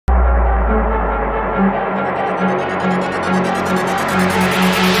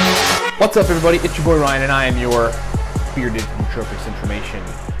What's up, everybody? It's your boy Ryan, and I am your bearded nootropics information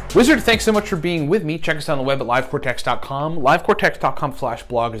wizard. Thanks so much for being with me. Check us out on the web at livecortex.com.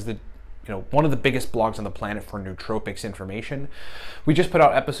 Livecortex.com/blog is one of the biggest blogs on the planet for nootropics information. We just put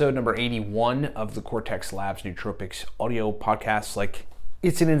out episode number 81 of the Cortex Labs Nootropics audio podcast.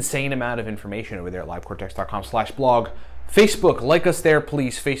 It's an insane amount of information over there at livecortex.com/blog. Facebook, like us there,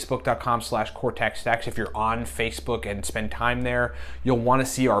 please. Facebook.com/CortexStacks. If you're on Facebook and spend time there, you'll want to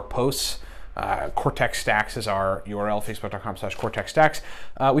see our posts. Cortex Stacks is our URL, facebook.com/CortexStacks.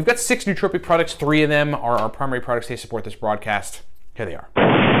 We've got 6 nootropic products. 3 of them are our primary products. They support this broadcast. Here they are.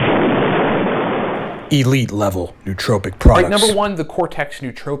 Elite level nootropic products. All right, number 1, the Cortex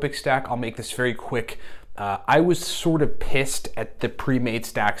Nootropic Stack. I'll make this very quick. I was sort of pissed at the pre-made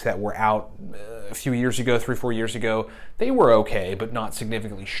stacks that were out a few years ago, 3-4 years ago. They were okay, but not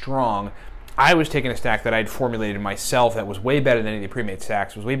significantly strong. I was taking a stack that I'd formulated myself that was way better than any of the pre-made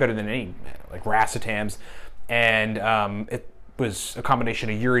stacks, was way better than any, like racetams, and it was a combination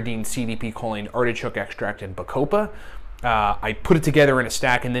of uridine, CDP, choline, artichoke extract, and bacopa. I put it together in a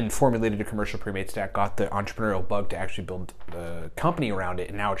stack and then formulated a commercial pre-made stack, got the entrepreneurial bug to actually build a company around it,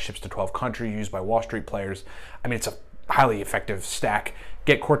 and now it ships to 12 countries, used by Wall Street players. I mean, it's a highly effective stack.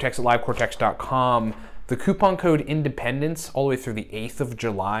 Get Cortex at livecortex.com. The coupon code Independence all the way through the 8th of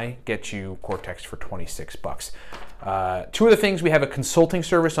July gets you Cortex for 26 bucks. 2 other things, we have a consulting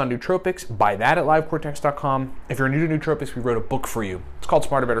service on nootropics. Buy that at livecortex.com. If you're new to nootropics, we wrote a book for you. It's called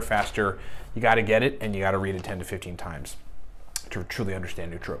Smarter, Better, Faster. You got to get it, and you got to read it 10 to 15 times to truly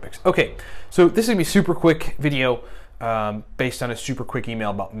understand nootropics. Okay, so this is going to be a super quick video based on a super quick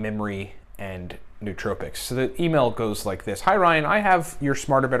email about memory and nootropics. So the email goes like this. Hi, Ryan. I have your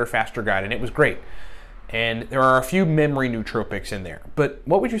Smarter, Better, Faster guide, and it was great. And there are a few memory nootropics in there. But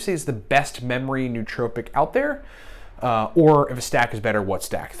what would you say is the best memory nootropic out there? Or if a stack is better, what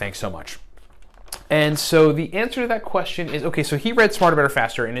stack? Thanks so much. And so the answer to that question is, okay, so he read Smarter, Better,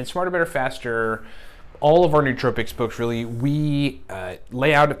 Faster, and in Smarter, Better, Faster, all of our nootropics books, really, we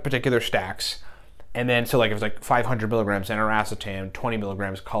lay out particular stacks. And then, so like it was like 500 milligrams N-aracetam, 20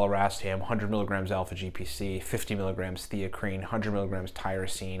 milligrams coliracetam, 100 milligrams alpha-GPC, 50 milligrams theacrine, 100 milligrams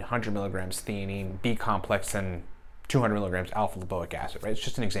tyrosine, 100 milligrams theanine, B-complex, and 200 milligrams alpha-lipoic acid, right? It's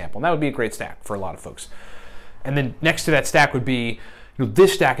just an example. And that would be a great stack for a lot of folks. And then next to that stack would be,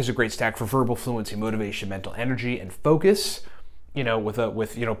 this stack is a great stack for verbal fluency, motivation, mental energy, and focus, with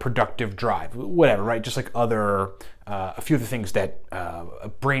productive drive, whatever, right? Just like other, a few of the things that,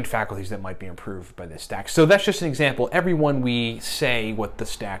 brain faculties that might be improved by this stack. So that's just an example. Everyone we say what the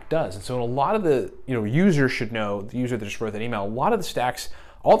stack does. And so a lot of the, users should know, the user that just wrote that email, a lot of the stacks,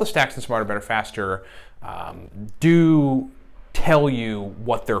 all the stacks in Smarter, Better, Faster do tell you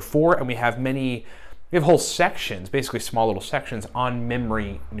what they're for. And we have whole sections, basically small little sections on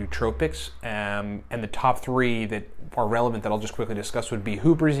memory nootropics. And the top 3 that are relevant that I'll just quickly discuss would be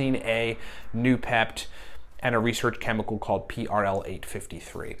huperzine A, Noopept, and a research chemical called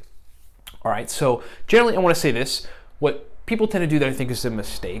PRL853. All right, so generally I want to say this. What people tend to do that I think is a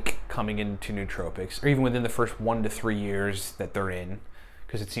mistake coming into nootropics, or even within the first 1 to 3 years that they're in,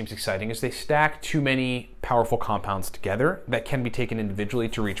 because it seems exciting, is they stack too many powerful compounds together that can be taken individually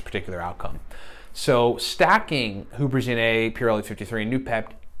to reach a particular outcome. So stacking huperzine A, PRL853, and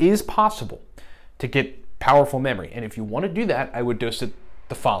Noopept is possible to get powerful memory. And if you want to do that, I would dose it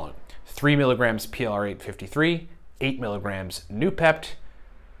the following. 3 milligrams PRL853, 8 milligrams Noopept,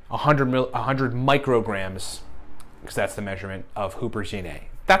 100 micrograms, because that's the measurement, of huperzine A.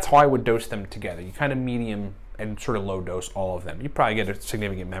 That's how I would dose them together. You kind of medium and sort of low dose all of them. You probably get a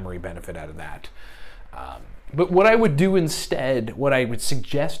significant memory benefit out of that. But what I would do instead, what I would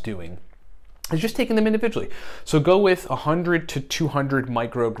suggest doing, is just taking them individually. So go with 100 to 200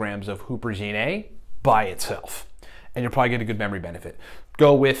 micrograms of huperzine A by itself, and you'll probably get a good memory benefit.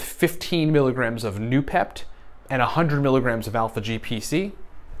 Go with 15 milligrams of Noopept and 100 milligrams of alpha-GPC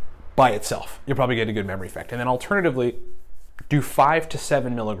by itself. You'll probably get a good memory effect. And then alternatively, do 5 to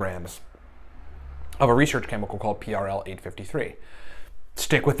 7 milligrams of a research chemical called PRL853.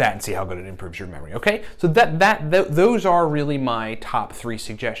 Stick with that and see how good it improves your memory, okay? So those are really my top 3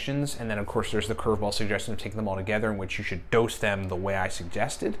 suggestions. And then, of course, there's the curveball suggestion of taking them all together, in which you should dose them the way I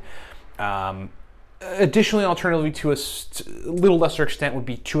suggested. Additionally, alternatively, to a little lesser extent, would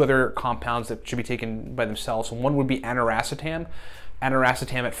be 2 other compounds that should be taken by themselves. So one would be N-aracetam.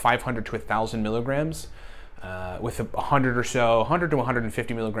 N-aracetam at 500 to 1,000 milligrams with 100 to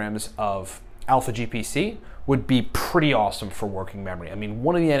 150 milligrams of alpha-GPC would be pretty awesome for working memory. I mean,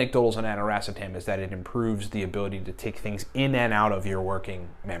 one of the anecdotals on N-aracetam is that it improves the ability to take things in and out of your working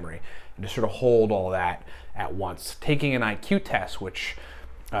memory and to sort of hold all that at once. Taking an IQ test, which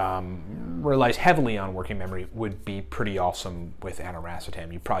relies heavily on working memory would be pretty awesome with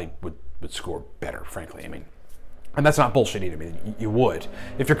aniracetam. You probably would score better, frankly. I mean, and that's not bullshit either. I mean, you would.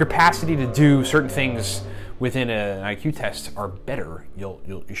 If your capacity to do certain things within an IQ test are better,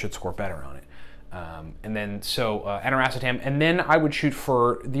 you should score better on it. And then aniracetam, and then I would shoot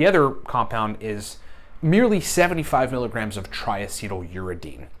for the other compound is merely 75 milligrams of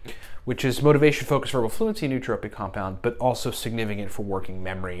triacetyluridine, which is motivation-focused verbal fluency nootropic compound, but also significant for working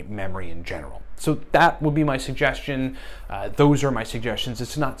memory in general. So that would be my suggestion. Those are my suggestions.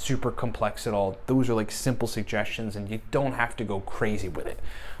 It's not super complex at all. Those are like simple suggestions, and you don't have to go crazy with it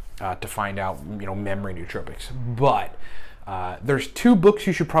to find out, memory nootropics. But there's 2 books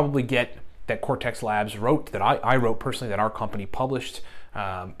you should probably get that Cortex Labs wrote, that I wrote personally, that our company published,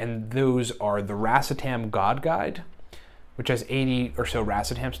 and those are the Racetam God Guide, which has 80 or so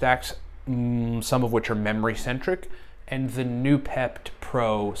racetam stacks, some of which are memory-centric, and the Noopept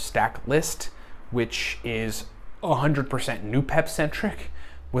Pro stack list, which is 100% Noopept-centric,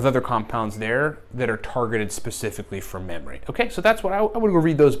 with other compounds there that are targeted specifically for memory. Okay, so that's what I would go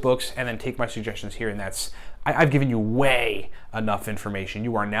read those books and then take my suggestions here, and I've given you way enough information.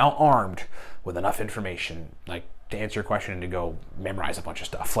 You are now armed with enough information, like, to answer your question and to go memorize a bunch of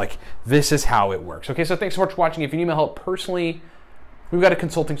stuff. Like, this is how it works. Okay, so thanks so much for watching. If you need my help personally, we've got a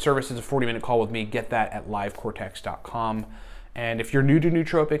consulting service. It's a 40-minute call with me. Get that at livecortex.com. And if you're new to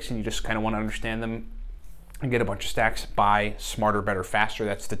nootropics and you just kind of want to understand them and get a bunch of stacks, buy Smarter, Better, Faster.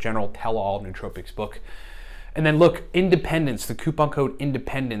 That's the general tell-all nootropics book. And then look, Independence, the coupon code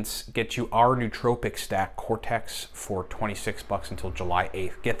Independence gets you our nootropic stack, Cortex, for $26 until July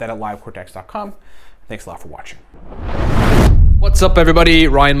 8th. Get that at livecortex.com. Thanks a lot for watching. What's up, everybody?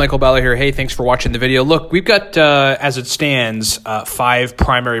 Ryan Michael Balla here. Hey, thanks for watching the video. Look, we've got, as it stands, 5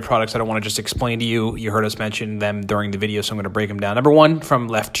 primary products that I want to just explain to you. You heard us mention them during the video, so I'm going to break them down. Number 1, from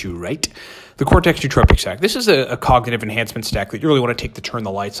left to right, the Cortex Nootropic Stack. This is a cognitive enhancement stack that you really want to take to turn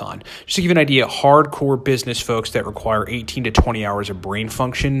the lights on. Just to give you an idea, hardcore business folks that require 18 to 20 hours of brain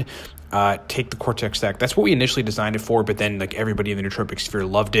function, take the Cortex stack. That's what we initially designed it for, but then like everybody in the nootropic sphere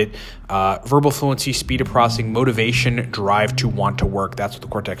loved it. Verbal fluency, speed of processing, motivation, drive to want to work. That's what the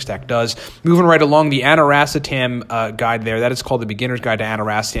Cortex stack does. Moving right along, the aniracetam guide there, that is called the Beginner's Guide to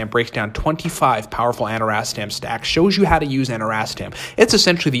Aniracetam, breaks down 25 powerful aniracetam stacks, shows you how to use aniracetam. It's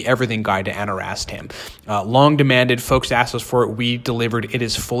essentially the everything guide to aniracetam. Long demanded, folks asked us for it. We delivered. It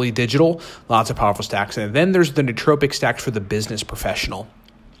is fully digital, lots of powerful stacks. And then there's the nootropic stacks for the business professional.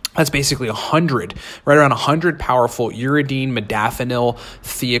 That's basically 100, right around 100 powerful uridine, modafinil,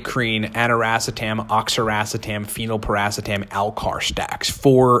 theacrine, aniracetam, oxiracetam, phenylpiracetam, alcar stacks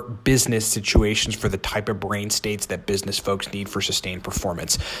for business situations, for the type of brain states that business folks need for sustained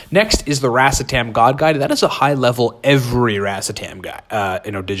performance. Next is the Racetam God Guide. That is a high-level every racetam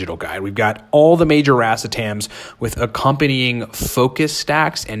guide, digital guide. We've got all the major racetams with accompanying focus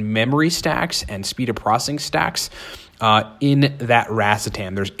stacks and memory stacks and speed of processing stacks. In that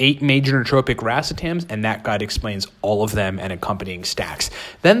racetam. There's 8 major nootropic racetams, and that guide explains all of them and accompanying stacks.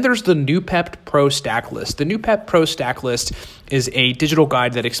 Then there's the Noopept Pro stack list. The Noopept Pro stack list is a digital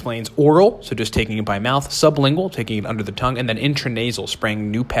guide that explains oral, so just taking it by mouth, sublingual, taking it under the tongue, and then intranasal,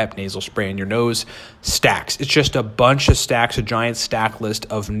 spraying Noopept nasal spray in your nose, stacks. It's just a bunch of stacks, a giant stack list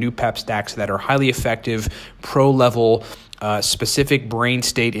of Noopept stacks that are highly effective, pro-level, specific brain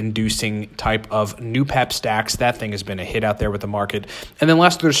state inducing type of Noopept stacks. That thing has been a hit out there with the market. And then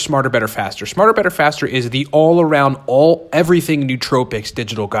last, there's Smarter, Better, Faster. Smarter, Better, Faster is the all-around, everything nootropics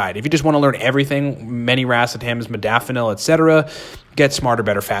digital guide. If you just want to learn everything, many racetams, modafinil, etc., get Smarter,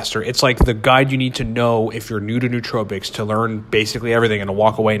 Better, Faster. It's like the guide you need to know if you're new to nootropics, to learn basically everything and to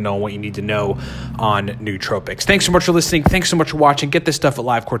walk away knowing what you need to know on nootropics. Thanks so much for listening. Thanks so much for watching. Get this stuff at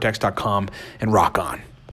livecortex.com and rock on.